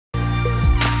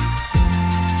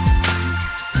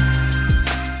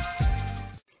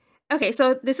Okay,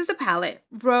 so this is the palette,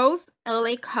 Rose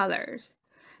LA Colors.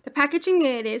 The packaging,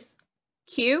 it is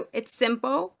cute. It's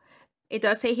simple. It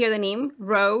does say here the name,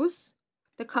 Rose.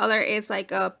 The color is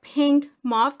like a pink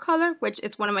mauve color, which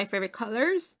is one of my favorite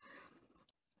colors.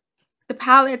 The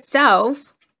palette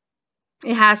itself,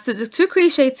 it has two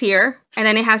crease shades here, and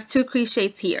then it has two crease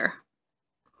shades here.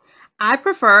 I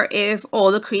prefer if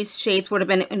all the crease shades would have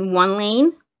been in one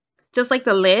lane, just like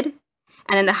the lid,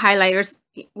 and then the highlighters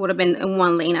would have been in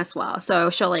one lane as well. So it'll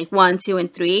show like 1, 2,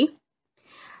 and 3.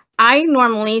 I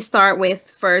normally start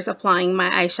with first applying my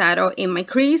eyeshadow in my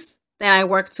crease, then I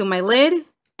work to my lid,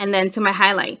 and then to my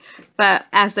highlight. But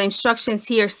as the instructions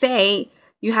here say,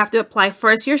 you have to apply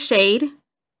first your shade,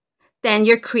 then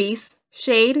your crease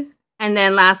shade, and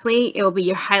then lastly, it will be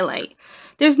your highlight.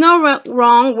 There's no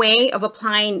wrong way of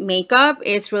applying makeup.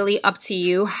 It's really up to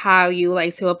you how you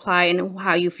like to apply and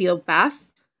how you feel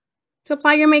best to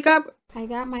apply your makeup. I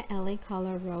got my LA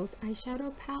Color Rose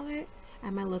eyeshadow palette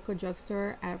at my local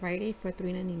drugstore at Rite Aid for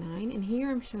 $3.99, and here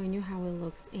I'm showing you how it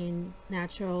looks in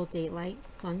natural daylight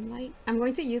sunlight. I'm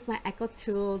going to use my Echo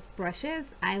Tools brushes.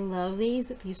 I love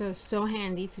these. These are so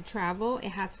handy to travel. It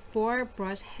has 4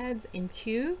 brush heads in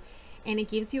 2, and it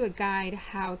gives you a guide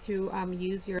how to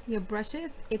use your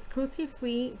brushes. It's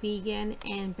cruelty-free, vegan,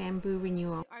 and bamboo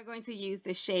renewal. We are going to use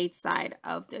the shade side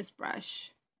of this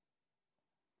brush,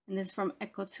 and this is from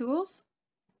Echo Tools.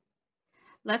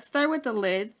 Let's start with the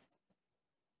lids,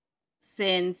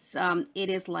 since it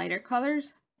is lighter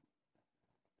colors.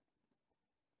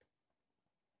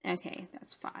 Okay,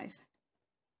 that's 5.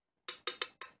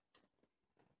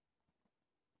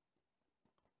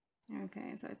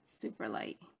 Okay, so it's super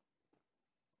light.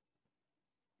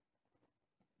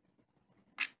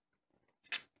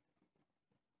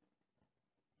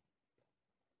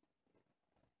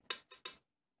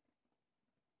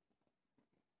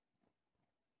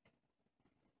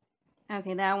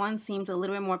 Okay, that one seems a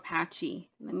little bit more patchy.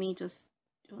 Let me just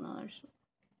do another.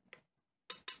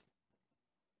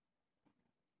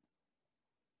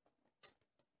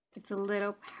 It's a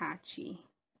little patchy.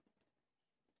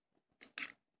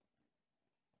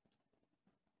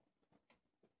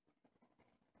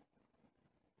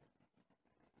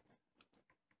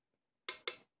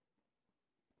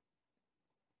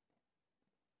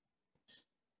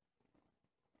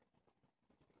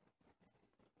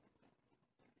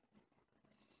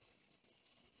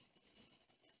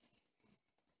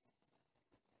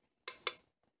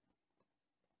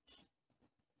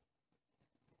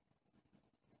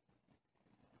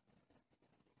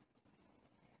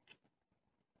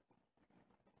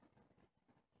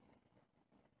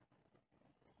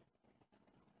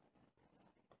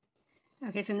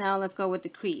 Okay, so now let's go with the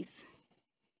crease.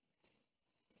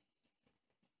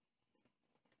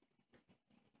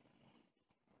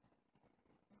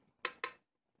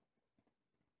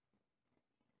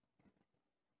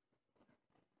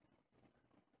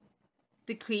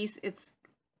 The crease, it's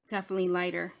definitely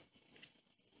lighter.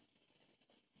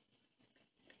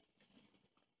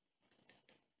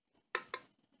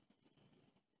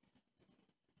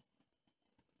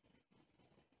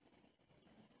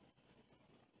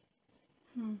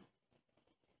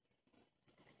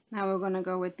 Now we're going to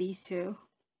go with these two.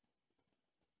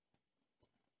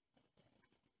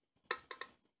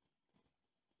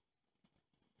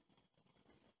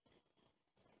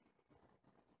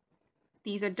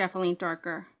 These are definitely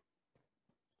darker.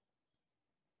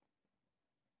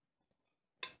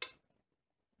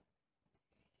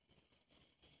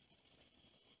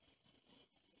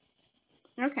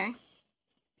 Okay.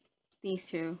 These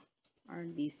two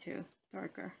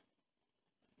darker.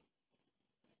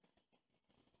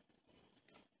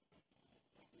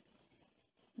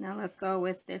 Now let's go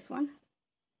with this one.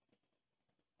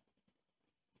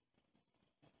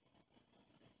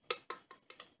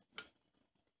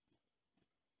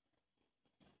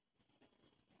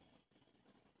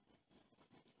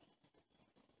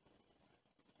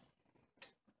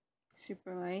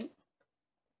 Super light.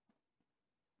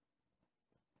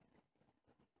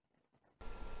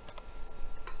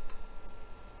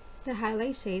 The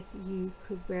highlight shades, you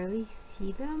could barely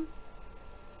see them.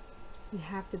 You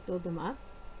have to build them up.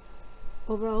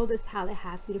 Overall, this palette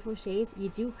has beautiful shades. You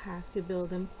do have to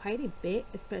build them quite a bit,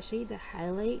 especially the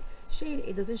highlight shade.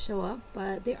 It doesn't show up,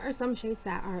 but there are some shades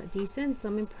that are decent.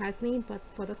 Some impress me, but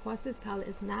for the cost, this palette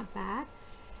is not bad.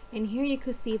 And here you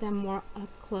could see them more up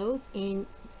close in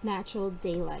natural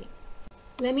daylight.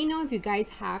 Let me know if you guys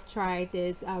have tried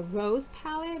this rose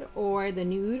palette or the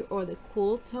nude or the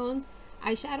cool tone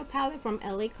eyeshadow palette from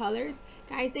LA Colors.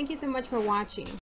 Guys, thank you so much for watching.